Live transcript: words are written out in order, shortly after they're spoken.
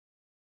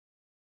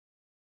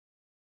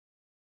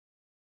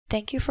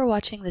Thank you for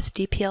watching this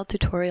DPL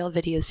tutorial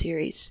video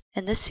series.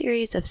 In this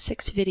series of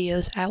 6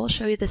 videos, I will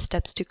show you the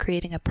steps to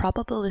creating a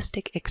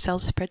probabilistic Excel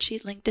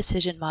spreadsheet linked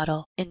decision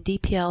model in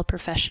DPL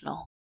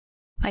Professional.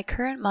 My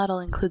current model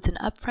includes an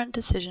upfront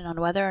decision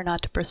on whether or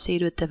not to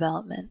proceed with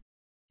development.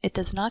 It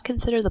does not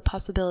consider the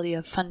possibility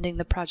of funding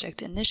the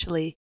project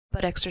initially,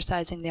 but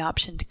exercising the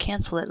option to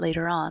cancel it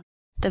later on.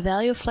 The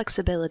value of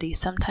flexibility,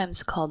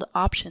 sometimes called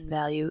option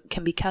value,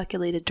 can be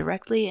calculated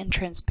directly and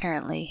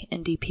transparently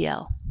in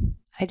DPL.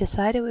 I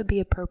decided it would be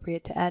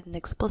appropriate to add an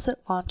explicit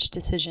launch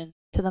decision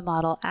to the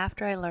model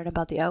after I learn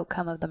about the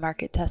outcome of the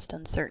market test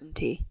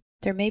uncertainty.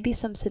 There may be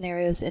some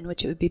scenarios in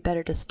which it would be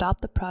better to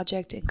stop the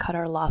project and cut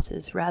our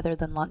losses rather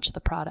than launch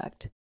the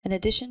product. In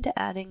addition to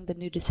adding the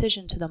new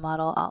decision to the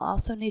model, I'll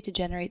also need to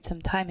generate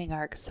some timing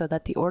arcs so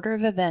that the order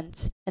of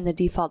events in the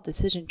default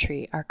decision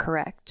tree are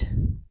correct.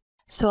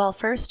 So I'll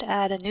first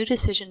add a new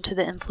decision to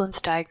the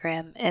influence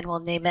diagram and we'll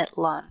name it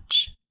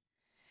launch.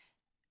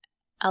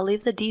 I'll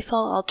leave the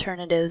default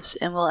alternatives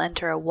and we'll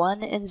enter a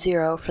 1 and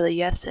 0 for the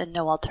yes and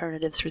no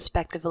alternatives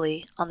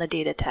respectively on the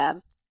Data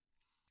tab.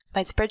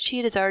 My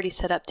spreadsheet is already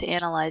set up to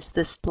analyze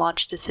this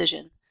launch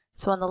decision,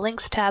 so on the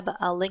Links tab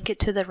I'll link it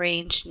to the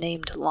range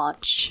named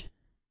Launch.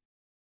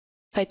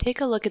 If I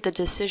take a look at the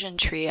decision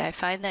tree, I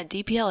find that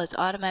DPL has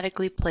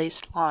automatically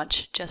placed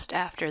Launch just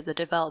after the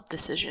Develop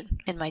decision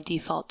in my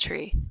default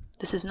tree.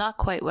 This is not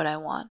quite what I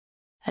want.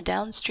 A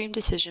downstream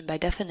decision by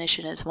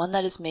definition is one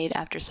that is made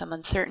after some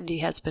uncertainty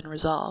has been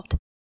resolved.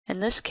 In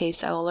this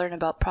case, I will learn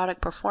about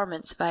product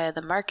performance via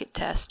the market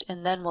test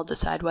and then we'll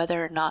decide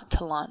whether or not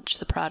to launch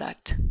the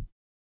product.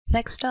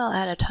 Next, I'll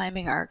add a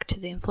timing arc to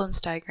the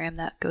influence diagram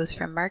that goes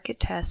from market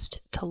test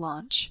to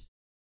launch.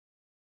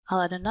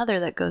 I'll add another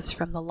that goes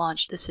from the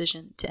launch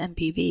decision to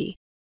MPV.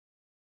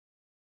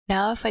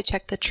 Now if I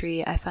check the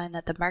tree, I find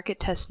that the market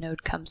test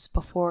node comes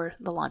before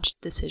the launch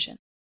decision.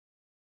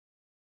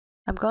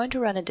 I'm going to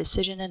run a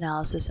decision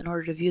analysis in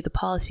order to view the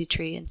policy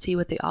tree and see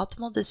what the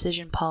optimal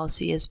decision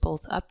policy is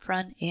both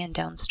upfront and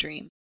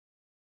downstream.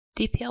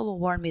 DPL will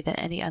warn me that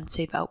any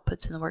unsafe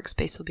outputs in the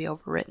workspace will be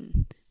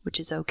overwritten, which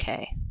is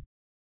okay.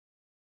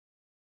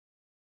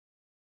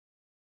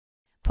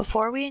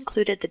 Before we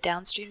included the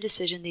downstream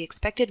decision, the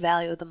expected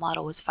value of the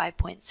model was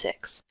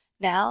 5.6.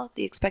 Now,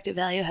 the expected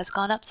value has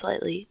gone up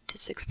slightly to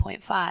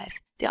 6.5.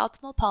 The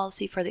optimal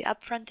policy for the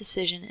upfront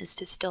decision is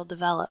to still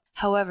develop.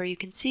 However, you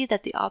can see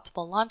that the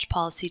optimal launch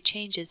policy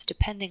changes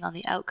depending on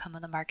the outcome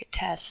of the market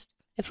test.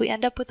 If we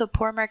end up with a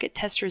poor market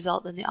test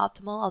result, then the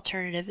optimal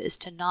alternative is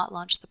to not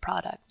launch the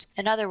product.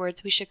 In other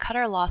words, we should cut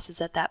our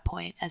losses at that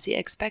point, as the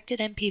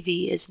expected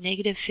NPV is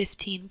negative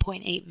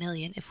 15.8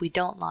 million if we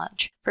don't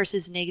launch,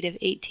 versus negative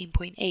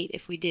 18.8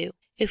 if we do.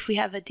 If we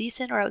have a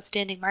decent or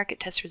outstanding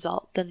market test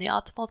result, then the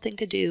optimal thing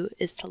to do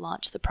is to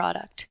launch the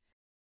product.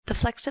 The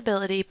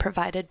flexibility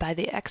provided by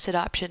the exit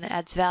option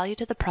adds value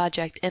to the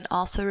project and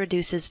also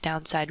reduces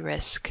downside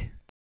risk.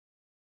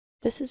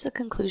 This is the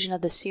conclusion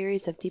of the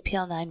series of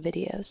DPL9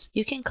 videos.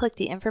 You can click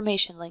the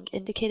information link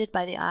indicated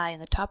by the eye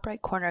in the top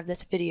right corner of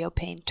this video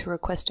pane to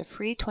request a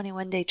free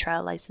 21-day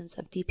trial license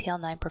of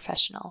DPL9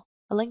 Professional.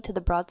 A link to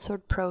the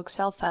Broadsword Pro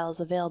Excel file is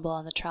available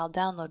on the trial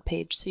download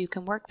page so you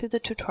can work through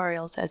the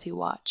tutorials as you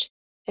watch.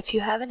 If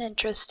you have an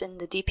interest in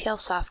the DPL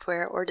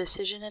software or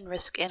decision and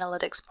risk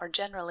analytics more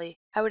generally,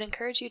 I would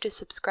encourage you to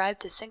subscribe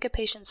to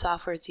Syncopation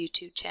Software's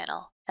YouTube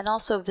channel, and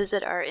also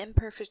visit our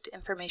Imperfect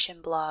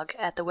Information blog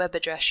at the web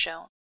address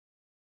shown.